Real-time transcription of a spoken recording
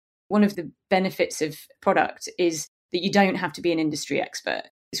one of the benefits of product is that you don't have to be an industry expert.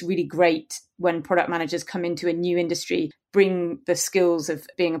 It's really great when product managers come into a new industry, bring the skills of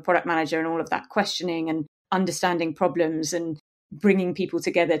being a product manager and all of that questioning and understanding problems and bringing people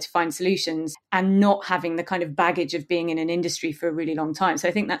together to find solutions, and not having the kind of baggage of being in an industry for a really long time. So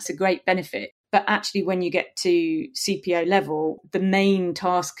I think that's a great benefit. But actually, when you get to CPO level, the main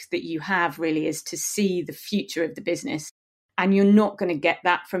task that you have really is to see the future of the business. And you're not going to get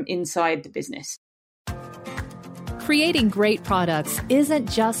that from inside the business. Creating great products isn't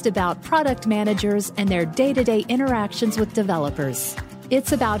just about product managers and their day-to-day interactions with developers.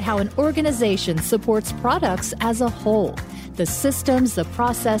 It's about how an organization supports products as a whole, the systems, the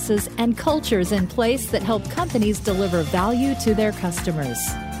processes, and cultures in place that help companies deliver value to their customers.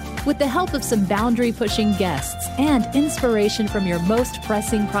 With the help of some boundary-pushing guests and inspiration from your most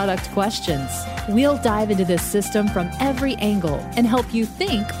pressing product questions, we'll dive into this system from every angle and help you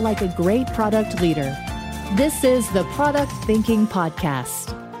think like a great product leader. This is the Product Thinking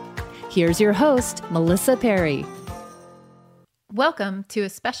Podcast. Here's your host, Melissa Perry. Welcome to a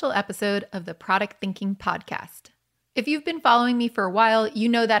special episode of the Product Thinking Podcast. If you've been following me for a while, you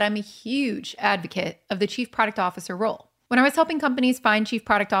know that I'm a huge advocate of the Chief Product Officer role. When I was helping companies find Chief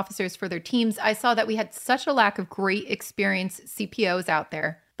Product Officers for their teams, I saw that we had such a lack of great experienced CPOs out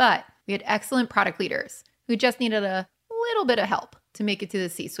there, but we had excellent product leaders who just needed a little bit of help to make it to the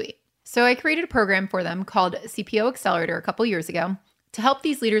C-suite. So I created a program for them called CPO Accelerator a couple years ago to help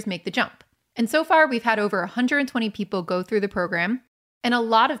these leaders make the jump. And so far, we've had over 120 people go through the program, and a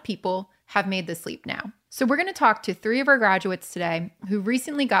lot of people have made this leap now. So we're going to talk to 3 of our graduates today who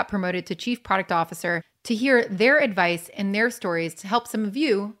recently got promoted to Chief Product Officer to hear their advice and their stories to help some of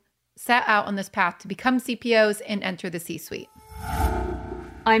you set out on this path to become CPOs and enter the C-suite.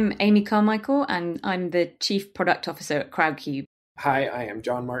 I'm Amy Carmichael, and I'm the Chief Product Officer at Crowdcube. Hi, I am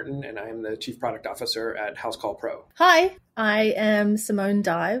John Martin, and I am the Chief Product Officer at Housecall Pro. Hi, I am Simone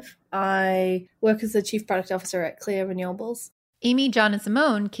Dive. I work as the Chief Product Officer at Clear Renewables. Amy, John, and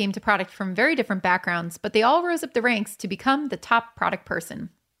Simone came to product from very different backgrounds, but they all rose up the ranks to become the top product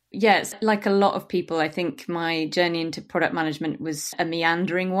person. Yes, like a lot of people, I think my journey into product management was a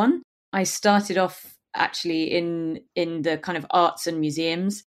meandering one. I started off actually in the kind of arts and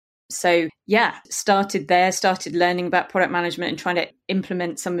museums. So yeah, started learning about product management and trying to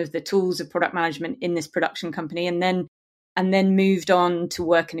implement some of the tools of product management in this production company, and then moved on to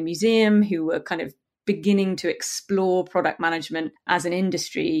work in a museum who were kind of beginning to explore product management as an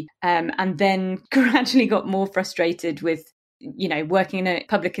industry, and then gradually got more frustrated with, working in a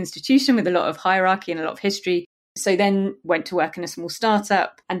public institution with a lot of hierarchy and a lot of history. So then went to work in a small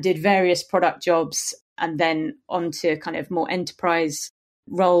startup and did various product jobs, and then onto kind of more enterprise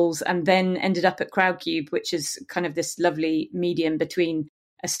roles, and then ended up at Crowdcube, which is kind of this lovely medium between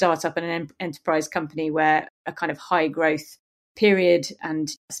a startup and an enterprise company, where a kind of high growth period,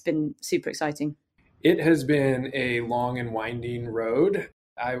 and it's been super exciting. It has been a long and winding road.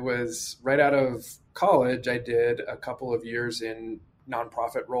 I was right out of college. I did a couple of years in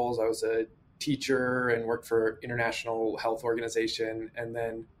nonprofit roles. I was a teacher and worked for international health organization, and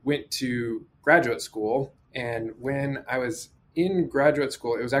then went to graduate school. And when I was in graduate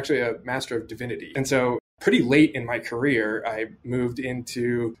school, it was actually a Master of Divinity. And so pretty late in my career, I moved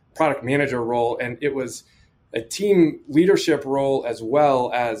into product manager role, and it was a team leadership role as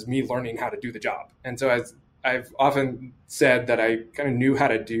well as me learning how to do the job. And so as I've often said that I kind of knew how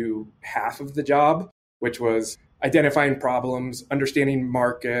to do half of the job, which was identifying problems, understanding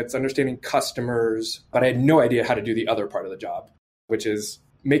markets, understanding customers, but I had no idea how to do the other part of the job, which is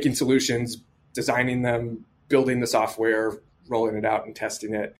making solutions, designing them, building the software, rolling it out and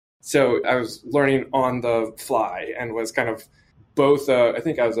testing it. So I was learning on the fly and was kind of both, I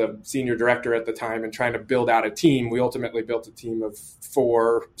think I was a senior director at the time and trying to build out a team. We ultimately built a team of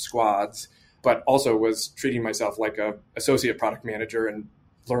 4 squads, but also was treating myself like a associate product manager and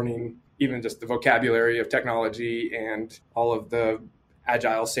learning even just the vocabulary of technology and all of the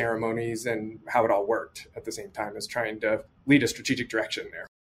agile ceremonies and how it all worked at the same time as trying to lead a strategic direction there.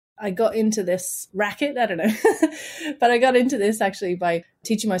 I got into this racket, I don't know, but I got into this actually by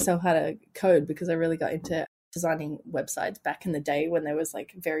teaching myself how to code, because I really got into designing websites back in the day when there was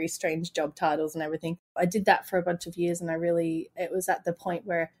like very strange job titles and everything. I did that for a bunch of years, and it was at the point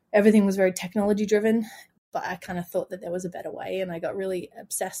where everything was very technology driven, but I kind of thought that there was a better way. And I got really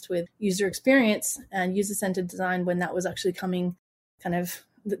obsessed with user experience and user-centered design when that was actually coming, kind of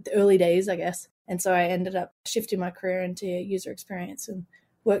the early days, I guess. And so I ended up shifting my career into user experience and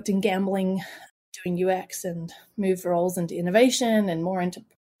worked in gambling, doing UX, and moved roles into innovation and more into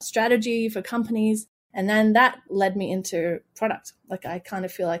strategy for companies. And then that led me into product. Like, I kind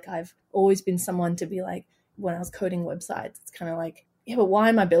of feel like I've always been someone to be like, when I was coding websites, it's kind of like, yeah, but why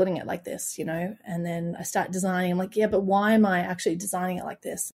am I building it like this, you know? And then I start designing. I'm like, yeah, but why am I actually designing it like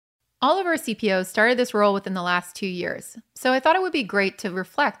this? All of our CPOs started this role within the last 2 years. So I thought it would be great to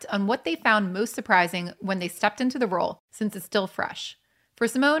reflect on what they found most surprising when they stepped into the role, since it's still fresh. For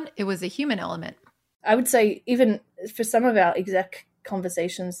Simone, it was a human element. I would say even for some of our exec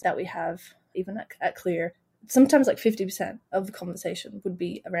conversations that we have, even at Clear, sometimes like 50% of the conversation would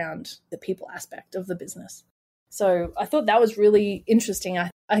be around the people aspect of the business. So I thought that was really interesting.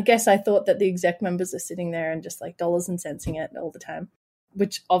 I guess I thought that the exec members are sitting there and just like dollars and centsing it all the time,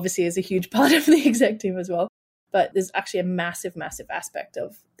 which obviously is a huge part of the exec team as well. But there's actually a massive, massive aspect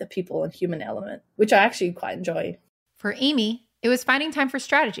of the people and human element, which I actually quite enjoy. For Amy, it was finding time for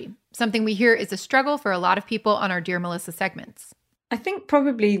strategy, something we hear is a struggle for a lot of people on our Dear Melissa segments. I think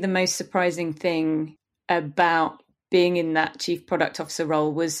probably the most surprising thing about being in that chief product officer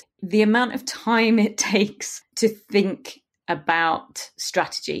role was the amount of time it takes to think about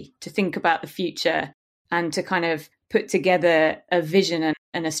strategy, to think about the future, and to kind of put together a vision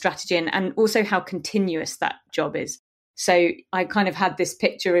and a strategy, and also how continuous that job is. So I kind of had this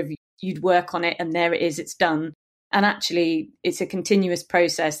picture of you'd work on it and there it is, it's done. And actually, it's a continuous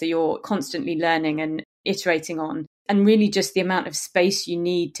process that you're constantly learning and iterating on. And really just the amount of space you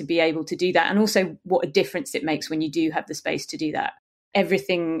need to be able to do that. And also what a difference it makes when you do have the space to do that.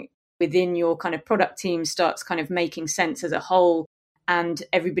 Everything within your kind of product team starts kind of making sense as a whole. And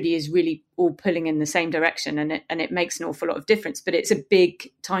everybody is really all pulling in the same direction. And it makes an awful lot of difference. But it's a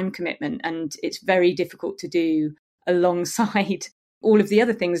big time commitment. And it's very difficult to do alongside all of the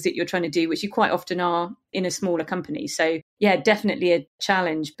other things that you're trying to do, which you quite often are in a smaller company. So yeah, definitely a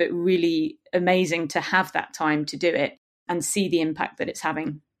challenge, but really amazing to have that time to do it and see the impact that it's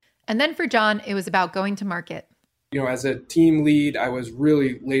having. And then for John, it was about going to market. You know, as a team lead, I was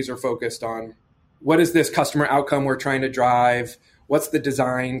really laser focused on what is this customer outcome we're trying to drive? What's the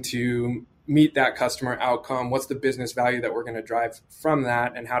design to meet that customer outcome? What's the business value that we're going to drive from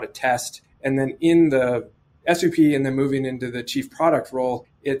that, and how to test? And then in the SUP and then moving into the chief product role,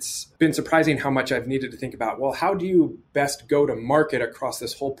 it's been surprising how much I've needed to think about, well, how do you best go to market across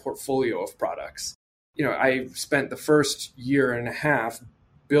this whole portfolio of products? You know, I spent the first year and a half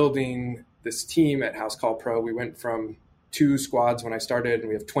building this team at House Call Pro. We went from 2 squads when I started, and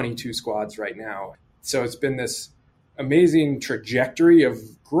we have 22 squads right now. So it's been this amazing trajectory of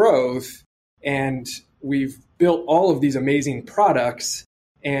growth, and we've built all of these amazing products.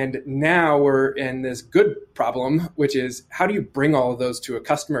 And now we're in this good problem, which is how do you bring all of those to a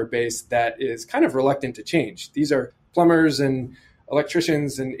customer base that is kind of reluctant to change? These are plumbers and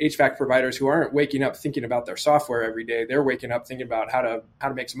electricians and HVAC providers who aren't waking up thinking about their software every day. They're waking up thinking about how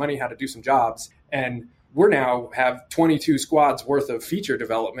to make some money, how to do some jobs. And we're now have 22 squads worth of feature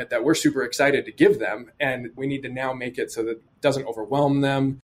development that we're super excited to give them. And we need to now make it so that it doesn't overwhelm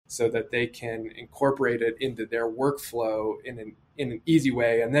them, so that they can incorporate it into their workflow in an easy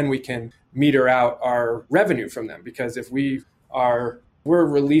way. And then we can meter out our revenue from them. Because if we're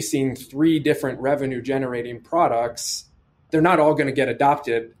releasing 3 different revenue generating products, they're not all going to get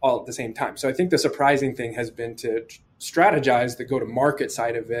adopted all at the same time. So I think the surprising thing has been to strategize the go-to-market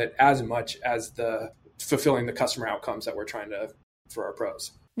side of it as much as the fulfilling the customer outcomes that we're trying to for our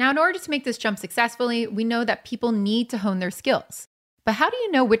pros. Now, in order to make this jump successfully, we know that people need to hone their skills. But how do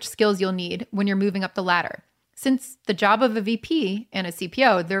you know which skills you'll need when you're moving up the ladder? Since the job of a VP and a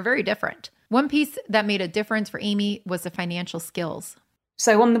CPO, they're very different. One piece that made a difference for Amy was the financial skills.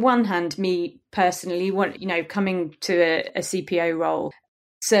 So on the one hand, me personally, coming to a CPO role,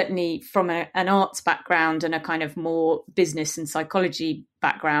 certainly from an arts background and a kind of more business and psychology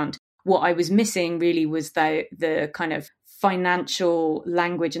background, what I was missing really was the kind of financial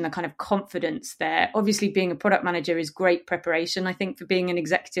language and the kind of confidence there. Obviously, being a product manager is great preparation, I think, for being an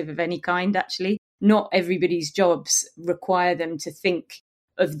executive of any kind, actually. Not everybody's jobs require them to think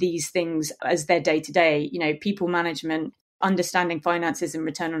of these things as their day-to-day, people management, understanding finances and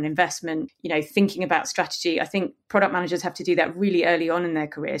return on investment, thinking about strategy. I think product managers have to do that really early on in their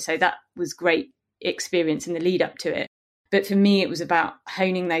career. So that was great experience in the lead up to it. But for me, it was about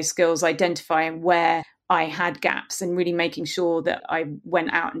honing those skills, identifying where I had gaps and really making sure that I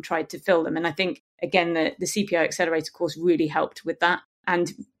went out and tried to fill them. And I think, again, the CPO Accelerator course really helped with that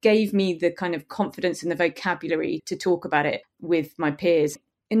and gave me the kind of confidence and the vocabulary to talk about it with my peers.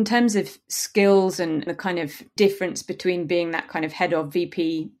 In terms of skills and the kind of difference between being that kind of head of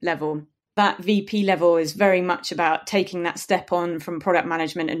VP level, that VP level is very much about taking that step on from product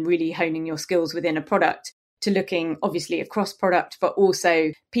management and really honing your skills within a product to looking obviously across product, but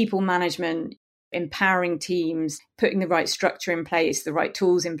also people management, empowering teams, putting the right structure in place, the right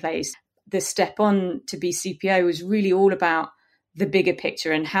tools in place. The step on to be CPO was really all about the bigger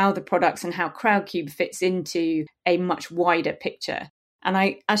picture and how the products and how Crowdcube fits into a much wider picture. And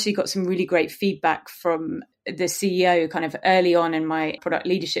I actually got some really great feedback from the CEO kind of early on in my product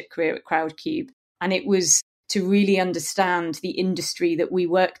leadership career at Crowdcube. And it was to really understand the industry that we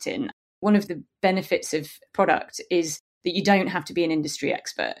worked in. One of the benefits of product is that you don't have to be an industry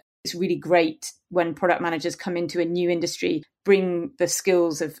expert. It's really great when product managers come into a new industry, bring the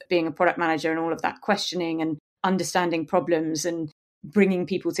skills of being a product manager and all of that questioning and understanding problems and bringing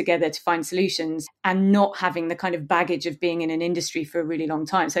people together to find solutions, and not having the kind of baggage of being in an industry for a really long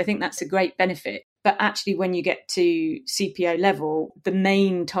time. So I think that's a great benefit. But actually, when you get to CPO level, the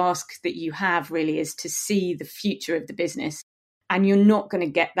main task that you have really is to see the future of the business. And you're not going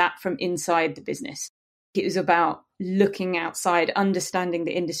to get that from inside the business. It was about looking outside, understanding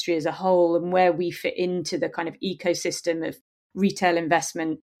the industry as a whole and where we fit into the kind of ecosystem of retail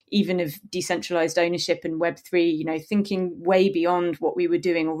investment, even of decentralized ownership and Web3, thinking way beyond what we were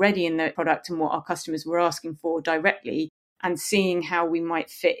doing already in the product and what our customers were asking for directly, and seeing how we might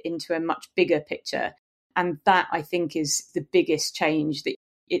fit into a much bigger picture. And that, I think, is the biggest change, that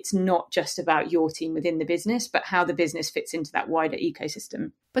it's not just about your team within the business, but how the business fits into that wider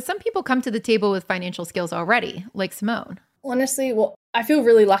ecosystem. But some people come to the table with financial skills already, like Simone. Honestly, I feel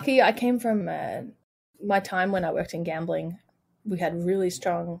really lucky. I came from my time when I worked in gambling. We had really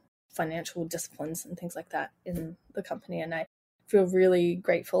strong financial disciplines and things like that in the company. And I feel really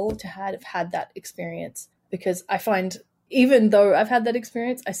grateful to have had that experience, because I find, even though I've had that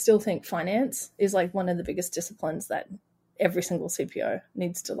experience, I still think finance is like one of the biggest disciplines that every single CPO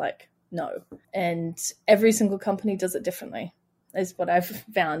needs to know. And every single company does it differently, is what I've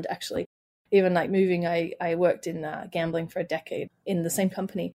found actually. Even moving, I worked in gambling for a decade in the same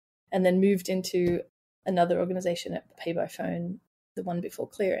company, and then moved into another organization at Pay by Phone, the one before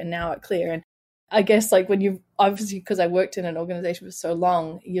Clear, and now at Clear. And I guess when you, obviously because I worked in an organization for so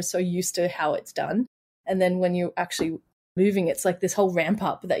long, you're so used to how it's done. And then when you're actually moving, it's like this whole ramp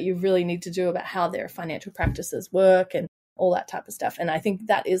up that you really need to do about how their financial practices work and all that type of stuff. And I think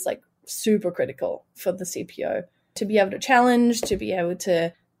that is super critical for the CPO to be able to challenge, to be able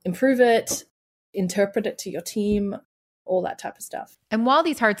to improve it, interpret it to your team, all that type of stuff. And while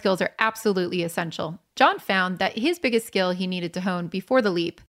these hard skills are absolutely essential, John found that his biggest skill he needed to hone before the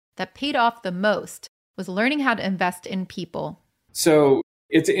leap that paid off the most was learning how to invest in people. So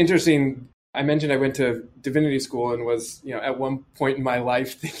it's interesting. I mentioned I went to divinity school and was, at one point in my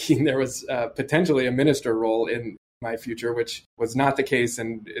life thinking there was potentially a minister role in my future, which was not the case.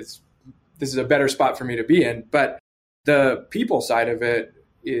 And this is a better spot for me to be in. But the people side of it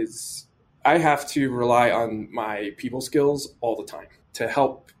is I have to rely on my people skills all the time to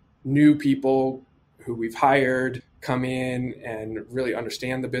help new people who we've hired come in and really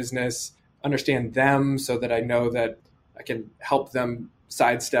understand the business, understand them, so that I know that I can help them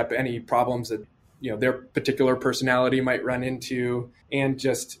sidestep any problems that their particular personality might run into, and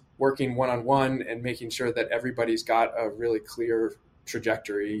just working one-on-one and making sure that everybody's got a really clear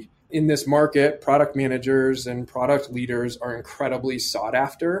trajectory. In this market, product managers and product leaders are incredibly sought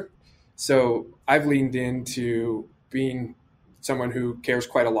after. So I've leaned into being someone who cares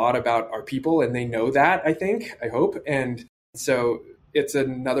quite a lot about our people, and they know that, I hope. And so it's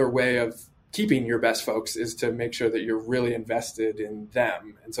another way of keeping your best folks, is to make sure that you're really invested in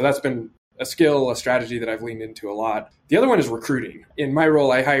them. And so that's been a skill, a strategy that I've leaned into a lot. The other one is recruiting. In my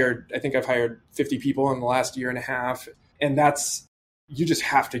role, I've hired 50 people in the last year and a half. And you just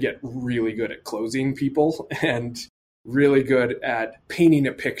have to get really good at closing people and really good at painting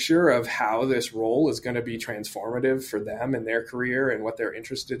a picture of how this role is going to be transformative for them and their career and what they're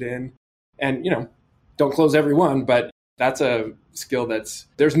interested in. And, don't close everyone, but that's a skill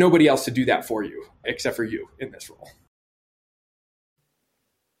there's nobody else to do that for you except for you in this role.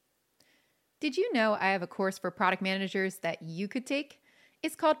 Did you know I have a course for product managers that you could take?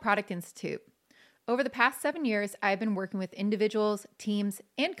 It's called Product Institute. Over the past 7 years, I've been working with individuals, teams,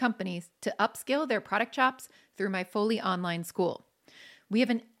 and companies to upskill their product chops through my fully online school. We have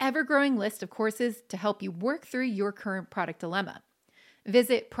an ever-growing list of courses to help you work through your current product dilemma.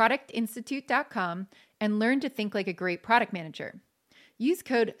 Visit productinstitute.com and learn to think like a great product manager. Use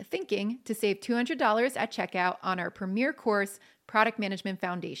code THINKING to save $200 at checkout on our premier course, Product Management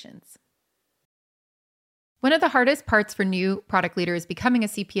Foundations. One of the hardest parts for new product leaders becoming a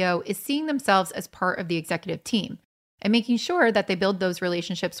CPO is seeing themselves as part of the executive team and making sure that they build those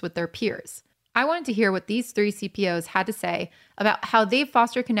relationships with their peers. I wanted to hear what these 3 CPOs had to say about how they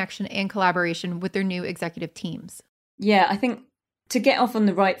foster connection and collaboration with their new executive teams. Yeah, I think to get off on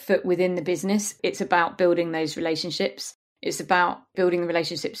the right foot within the business, it's about building those relationships. It's about building the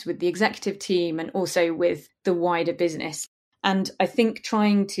relationships with the executive team and also with the wider business. And I think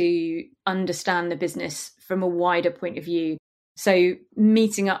trying to understand the business from a wider point of view. So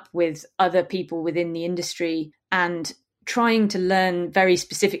meeting up with other people within the industry and trying to learn very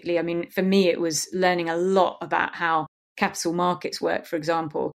specifically. I mean, for me, it was learning a lot about how capital markets work, for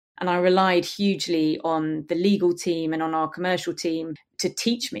example. And I relied hugely on the legal team and on our commercial team to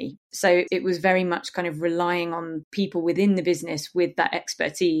teach me. So it was very much kind of relying on people within the business with that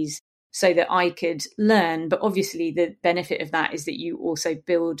expertise so that I could learn. But obviously, the benefit of that is that you also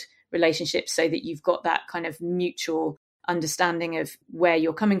build relationships so that you've got that kind of mutual understanding of where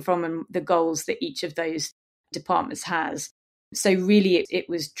you're coming from and the goals that each of those departments has. So really, it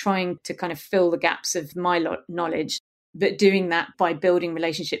was trying to kind of fill the gaps of my knowledge, but doing that by building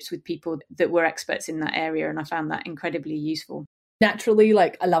relationships with people that were experts in that area. And I found that incredibly useful. Naturally,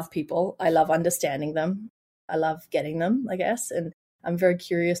 like, I love people. I love understanding them. I love getting them, I guess. And I'm a very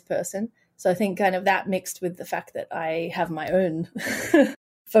curious person. So I think kind of that mixed with the fact that I have my own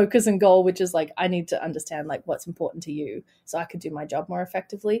focus and goal, which is like, I need to understand like what's important to you so I could do my job more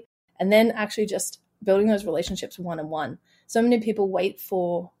effectively. And then actually just building those relationships one-on-one. So many people wait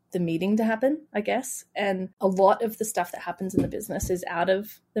for the meeting to happen, I guess. And a lot of the stuff that happens in the business is out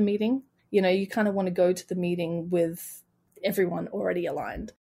of the meeting. You know, you kind of want to go to the meeting with everyone already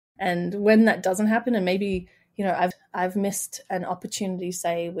aligned. And when that doesn't happen, and maybe, you know, I've missed an opportunity,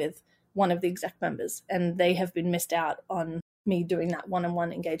 say, with one of the exec members, and they have been missed out on me doing that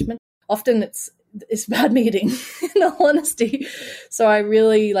one-on-one engagement. Often it's bad meeting, in all honesty. So I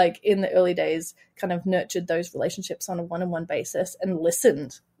really, like, in the early days, kind of nurtured those relationships on a one-on-one basis and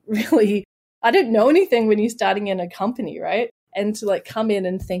listened. Really, I didn't know anything when you're starting in a company, right? And to like come in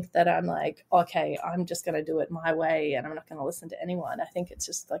and think that I'm like, okay, I'm just going to do it my way and I'm not going to listen to anyone. I think it's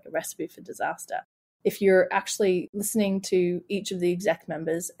just like a recipe for disaster. If you're actually listening to each of the exec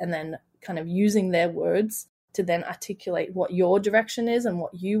members and then kind of using their words to then articulate what your direction is and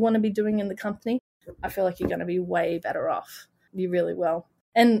what you want to be doing in the company, I feel like you're going to be way better off. You really will.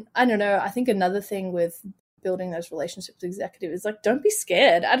 And I don't know, I think another thing with building those relationships with executives is like, don't be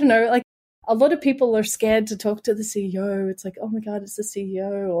scared. I don't know, like a lot of people are scared to talk to the CEO. It's like, oh my God, it's the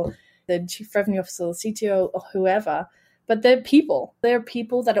CEO or the chief revenue officer or CTO or whoever. But they're people. They're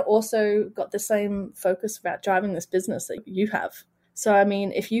people that are also got the same focus about driving this business that you have. So, I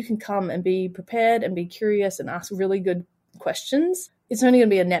mean, if you can come and be prepared and be curious and ask really good questions, it's only going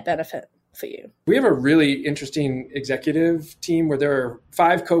to be a net benefit for you. We have a really interesting executive team where there are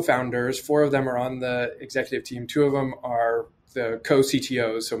 5 co-founders. 4 of them are on the executive team. 2 of them are the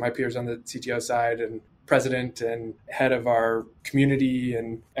co-CTOs. So my peers on the CTO side and president and head of our community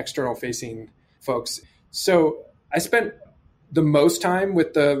and external facing folks. So I spent the most time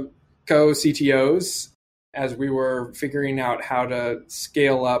with the co-CTOs as we were figuring out how to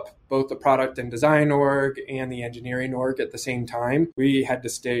scale up both the product and design org and the engineering org at the same time. We had to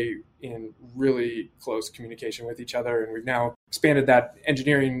stay in really close communication with each other. And we've now expanded that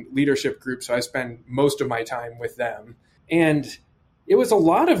engineering leadership group. So I spend most of my time with them. And it was a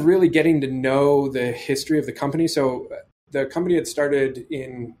lot of really getting to know the history of the company. So the company had started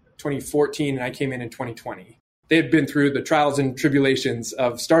in 2014 and I came in 2020. They had been through the trials and tribulations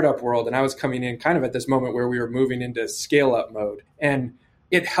of startup world. And I was coming in kind of at this moment where we were moving into scale up mode. And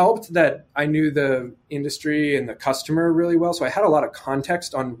it helped that I knew the industry and the customer really well. So I had a lot of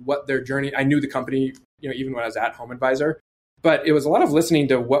context on what their journey, I knew the company, you know, even when I was at Home Advisor, but it was a lot of listening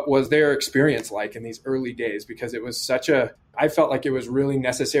to what was their experience like in these early days, because it was I felt like it was really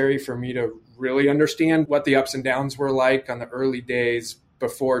necessary for me to really understand what the ups and downs were like on the early days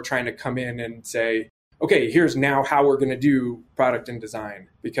before trying to come in and say, okay, here's now how we're going to do product and design.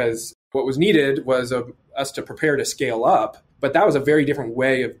 Because what was needed was us to prepare to scale up. But that was a very different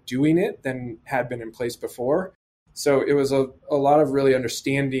way of doing it than had been in place before. So it was a lot of really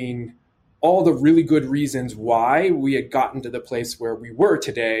understanding all the really good reasons why we had gotten to the place where we were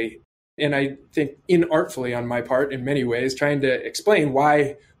today. And I think inartfully on my part, in many ways, trying to explain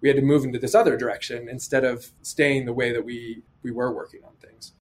why we had to move into this other direction instead of staying the way that we were working on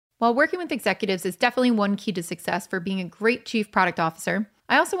things. While working with executives is definitely one key to success for being a great chief product officer,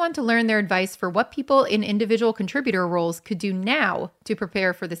 I also want to learn their advice for what people in individual contributor roles could do now to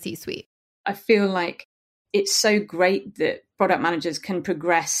prepare for the C-suite. I feel like it's so great that product managers can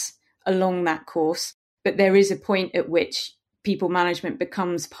progress along that course, but there is a point at which people management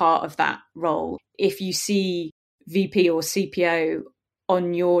becomes part of that role. If you see VP or CPO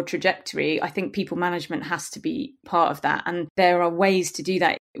on your trajectory, I think people management has to be part of that. And there are ways to do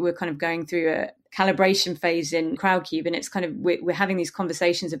that. We're kind of going through calibration phase in Crowdcube, and it's kind of we're having these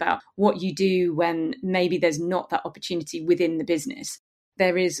conversations about what you do when maybe there's not that opportunity within the business.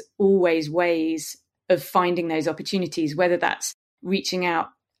 There is always ways of finding those opportunities, whether that's reaching out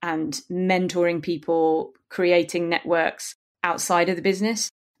and mentoring people, creating networks outside of the business,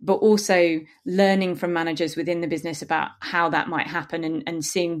 but also learning from managers within the business about how that might happen, and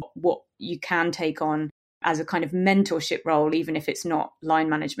seeing what you can take on as a kind of mentorship role, even if it's not line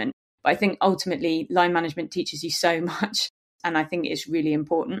management. But I think ultimately line management teaches you so much, and I think it's really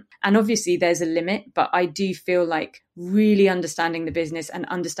important. And obviously there's a limit, but I do feel like really understanding the business and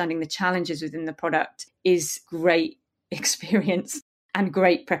understanding the challenges within the product is great experience and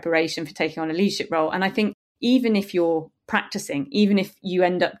great preparation for taking on a leadership role. And I think even if you're practicing, even if you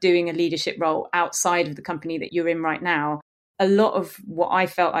end up doing a leadership role outside of the company that you're in right now, a lot of what I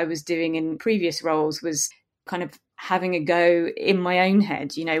felt I was doing in previous roles was kind of having a go in my own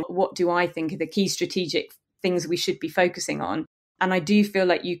head. You know, what do I think are the key strategic things we should be focusing on? And I do feel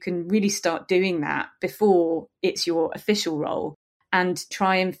like you can really start doing that before it's your official role, and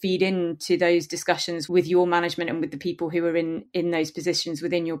try and feed into those discussions with your management and with the people who are in those positions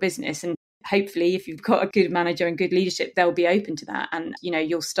within your business. And hopefully, if you've got a good manager and good leadership, they'll be open to that. And, you know,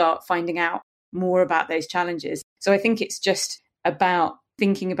 you'll start finding out more about those challenges. So I think it's just about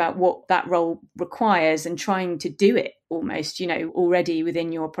thinking about what that role requires and trying to do it almost, you know, already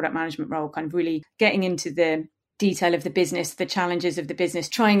within your product management role, kind of really getting into the detail of the business, the challenges of the business,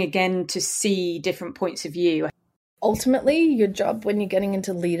 trying again to see different points of view. Ultimately, your job when you're getting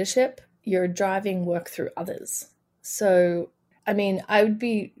into leadership, you're driving work through others. So, I mean, I would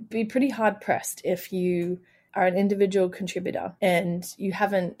be pretty hard pressed if you are an individual contributor and you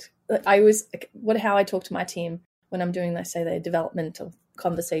haven't. How I talk to my team when I'm doing, let's say, their developmental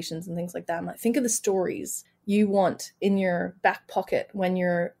conversations and things like that. I'm like, think of the stories you want in your back pocket when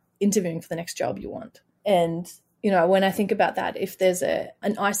you're interviewing for the next job you want. And, you know, when I think about that, if there's an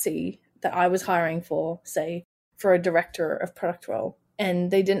IC that I was hiring for, say, for a director of product role, and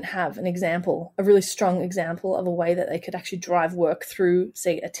they didn't have an example, a really strong example of a way that they could actually drive work through,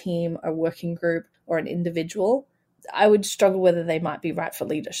 say, a team, a working group, or an individual, I would struggle whether they might be right for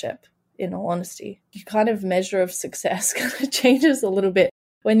leadership, in all honesty. Your kind of measure of success kind of changes a little bit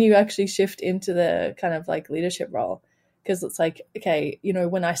when you actually shift into the kind of like leadership role. Because it's like, okay, you know,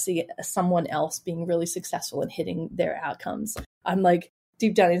 when I see someone else being really successful and hitting their outcomes, I'm like,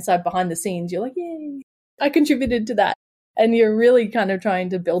 deep down inside behind the scenes, you're like, yay, I contributed to that. And you're really kind of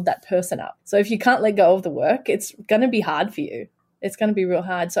trying to build that person up. So if you can't let go of the work, it's going to be hard for you. It's going to be real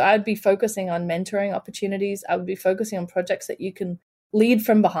hard. So I'd be focusing on mentoring opportunities. I would be focusing on projects that you can lead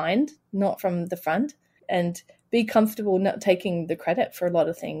from behind, not from the front, and be comfortable not taking the credit for a lot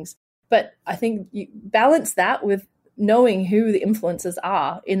of things. But I think you balance that with knowing who the influencers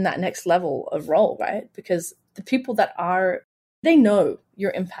are in that next level of role, right? Because the people that are, they know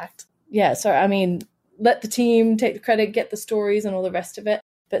your impact. Yeah. So, I mean, let the team take the credit, get the stories and all the rest of it,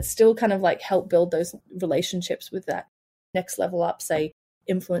 but still kind of like help build those relationships with that next level up, say,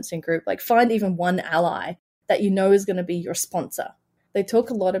 influencing group. Like find even one ally that you know is going to be your sponsor. They talk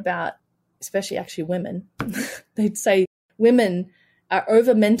a lot about, especially actually women, they'd say women are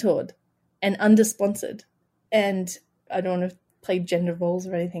over-mentored and under-sponsored. And I don't want to play gender roles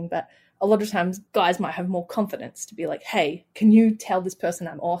or anything, but a lot of times guys might have more confidence to be like, hey, can you tell this person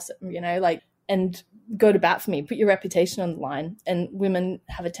I'm awesome, you know, like, and go to bat for me, put your reputation on the line. And women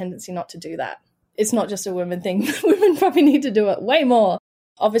have a tendency not to do that. It's not just a women thing. Women probably need to do it way more.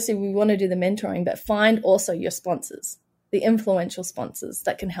 Obviously, we want to do the mentoring, but find also your sponsors, the influential sponsors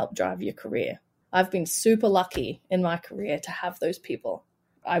that can help drive your career. I've been super lucky in my career to have those people.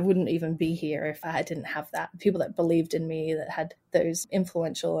 I wouldn't even be here if I didn't have that. People that believed in me, that had those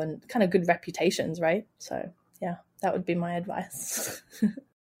influential and kind of good reputations, right? So yeah, that would be my advice.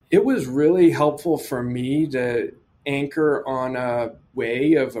 It was really helpful for me to anchor on a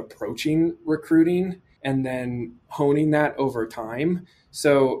way of approaching recruiting and then honing that over time.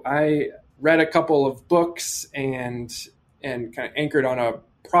 So I read a couple of books and kind of anchored on a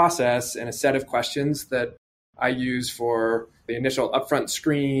process and a set of questions that I use for the initial upfront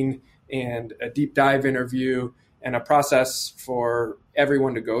screen and a deep dive interview and a process for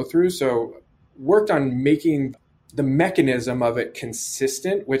everyone to go through. So worked on making the mechanism of it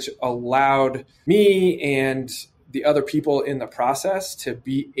consistent, which allowed me and the other people in the process to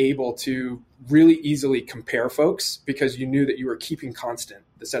be able to really easily compare folks because you knew that you were keeping constant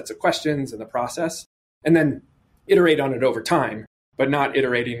the sets of questions and the process, and then iterate on it over time, but not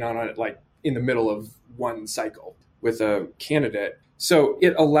iterating on it like in the middle of one cycle with a candidate. So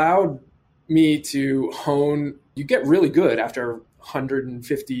it allowed me to hone. You get really good after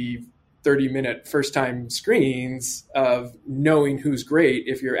 150 30-minute first-time screens of knowing who's great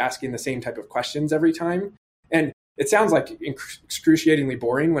if you're asking the same type of questions every time. And it sounds like excruciatingly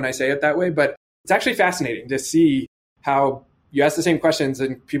boring when I say it that way, but it's actually fascinating to see how you ask the same questions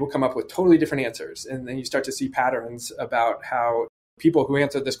and people come up with totally different answers. And then you start to see patterns about how people who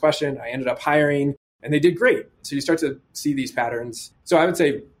answered this question, I ended up hiring, and they did great. So you start to see these patterns. So I would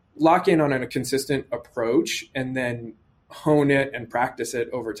say lock in on a consistent approach and then hone it and practice it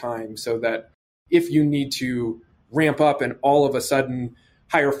over time so that if you need to ramp up and all of a sudden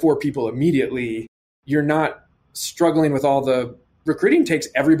hire 4 people immediately, you're not struggling with all the recruiting takes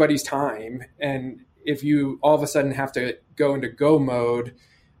everybody's time. And if you all of a sudden have to go into go mode,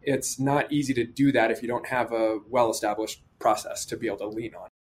 it's not easy to do that if you don't have a well-established process to be able to lean on.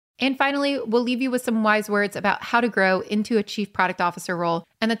 And finally, we'll leave you with some wise words about how to grow into a chief product officer role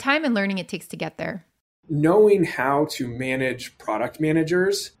and the time and learning it takes to get there. Knowing how to manage product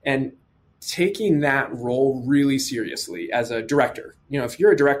managers and taking that role really seriously as a director. If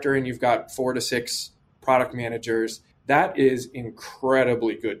you're a director and you've got 4 to 6 product managers, that is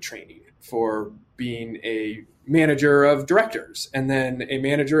incredibly good training for being a manager of directors and then a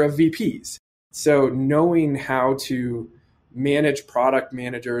manager of VPs. So knowing how to manage product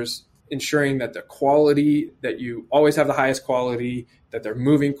managers, ensuring that the quality, that you always have the highest quality, that they're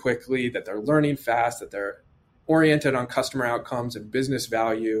moving quickly, that they're learning fast, that they're oriented on customer outcomes and business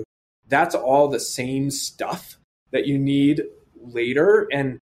value. That's all the same stuff that you need later.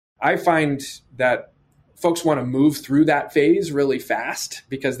 And I find that folks want to move through that phase really fast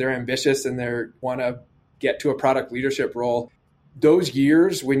because they're ambitious and they want to get to a product leadership role. Those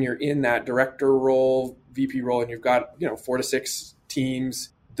years when you're in that director role, VP role, and you've got 4 to 6 teams,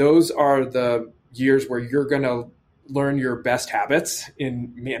 those are the years where you're going to learn your best habits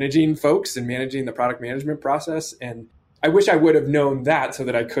in managing folks and managing the product management process. And I wish I would have known that so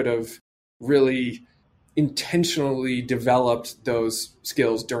that I could have really intentionally developed those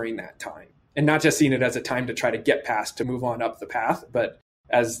skills during that time. And not just seeing it as a time to try to get past, to move on up the path, but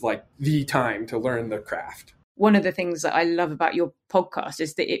as like the time to learn the craft. One of the things that I love about your podcast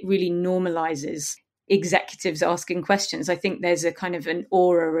is that it really normalizes executives asking questions. I think there's a kind of an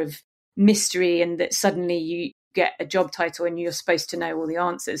aura of mystery and that suddenly you get a job title and you're supposed to know all the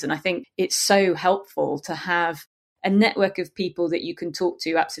answers. And I think it's so helpful to have a network of people that you can talk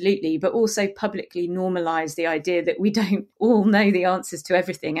to, absolutely, but also publicly normalize the idea that we don't all know the answers to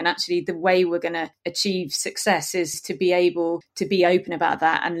everything. And actually the way we're going to achieve success is to be able to be open about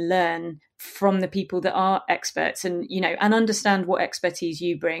that and learn from the people that are experts and, and understand what expertise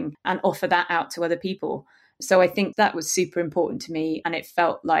you bring and offer that out to other people. So I think that was super important to me. And it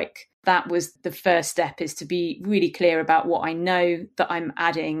felt like that was the first step, is to be really clear about what I know that I'm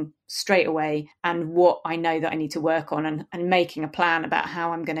adding straight away and what I know that I need to work on, and making a plan about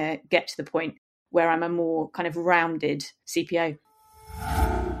how I'm going to get to the point where I'm a more kind of rounded CPO.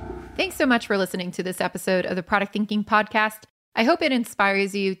 Thanks so much for listening to this episode of the Product Thinking Podcast. I hope it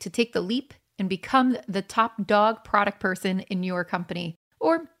inspires you to take the leap and become the top dog product person in your company,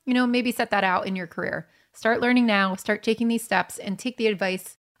 or, maybe set that out in your career. Start learning now, start taking these steps, and take the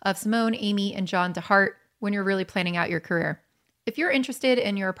advice of Simone, Amy, and John to heart when you're really planning out your career. If you're interested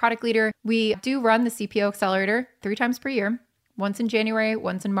and you're a product leader, we do run the CPO Accelerator 3 times per year, once in January,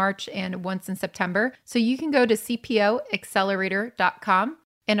 once in March, and once in September. So you can go to cpoaccelerator.com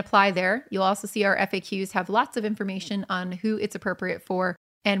and apply there. You'll also see our FAQs have lots of information on who it's appropriate for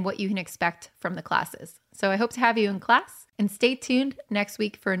and what you can expect from the classes. So I hope to have you in class, and stay tuned next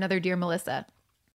week for another Dear Melissa.